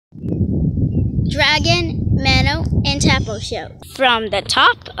Dragon, Meno, and Tapel show. From the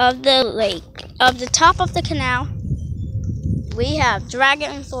top of the lake, the top of the canal, we have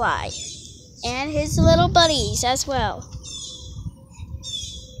Dragonfly and his little buddies as well.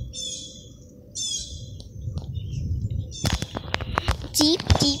 Deep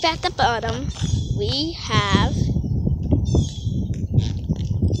at the bottom, we have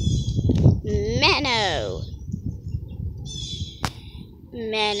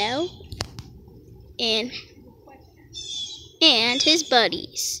Meno and his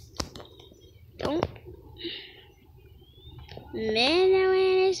buddies. Meno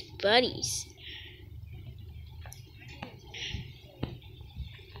and his buddies.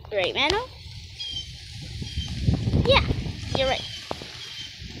 Right, Meno? Yeah, you're right.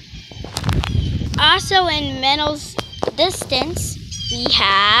 Also in Meno's distance, we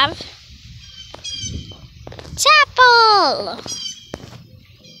have Tapel.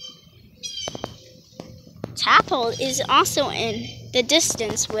 Tapel is also in the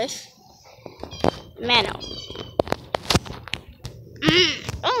distance with Meno.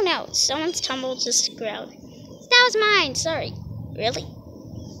 Oh no, someone's tumbled just the ground. That was mine, sorry. Really?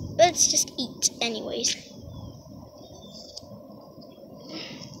 Let's just eat anyways.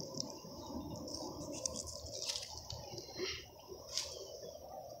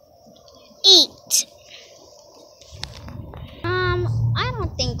 Eat. I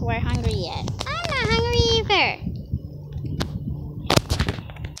don't think we're hungry yet. I'm not hungry either.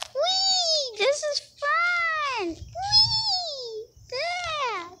 Whee! This is fun! Whee!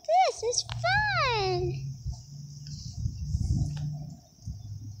 Yeah, this is fun!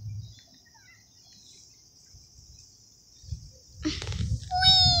 Whee!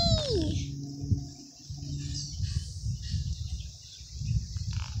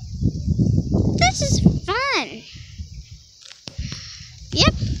 This is fun!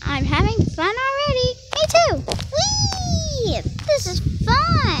 Yep, I'm having fun already. Me too. Whee! This is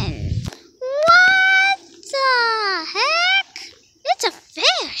fun. What the heck? It's a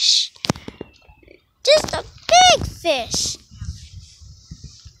fish. Just a big fish.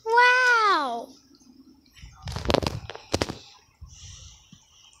 Wow.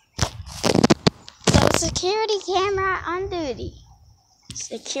 So security camera on duty.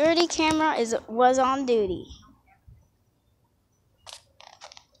 Security camera was on duty.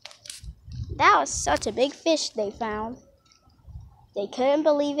 That was such a big fish they found. They couldn't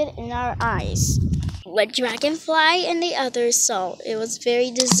believe it in our eyes. What Dragonfly and the others saw, it was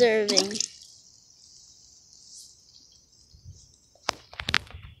very deserving.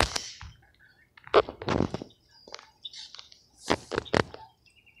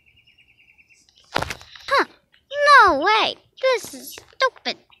 Huh, no way, this is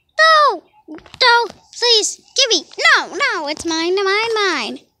stupid. No, please, give me, no, it's mine.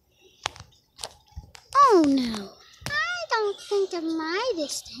 Oh no, I don't think at my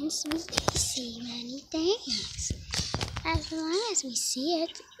distance we can see many things. As long as we see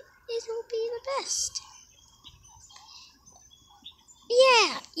it, it will be the best.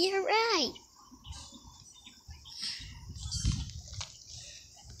 Yeah, you're right.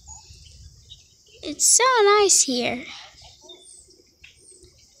 It's so nice here.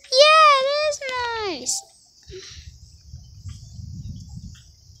 Yeah, it is nice.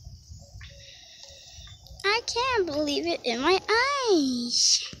 I can't believe it in my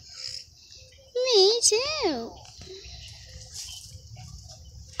eyes. Me too.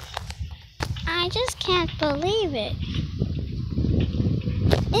 I just can't believe it.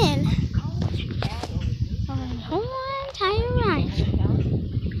 In my whole entire life.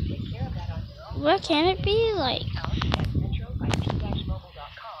 What can it be like?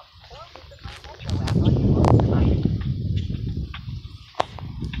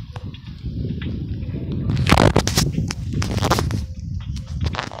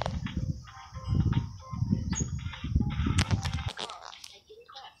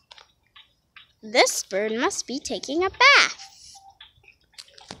 This bird must be taking a bath.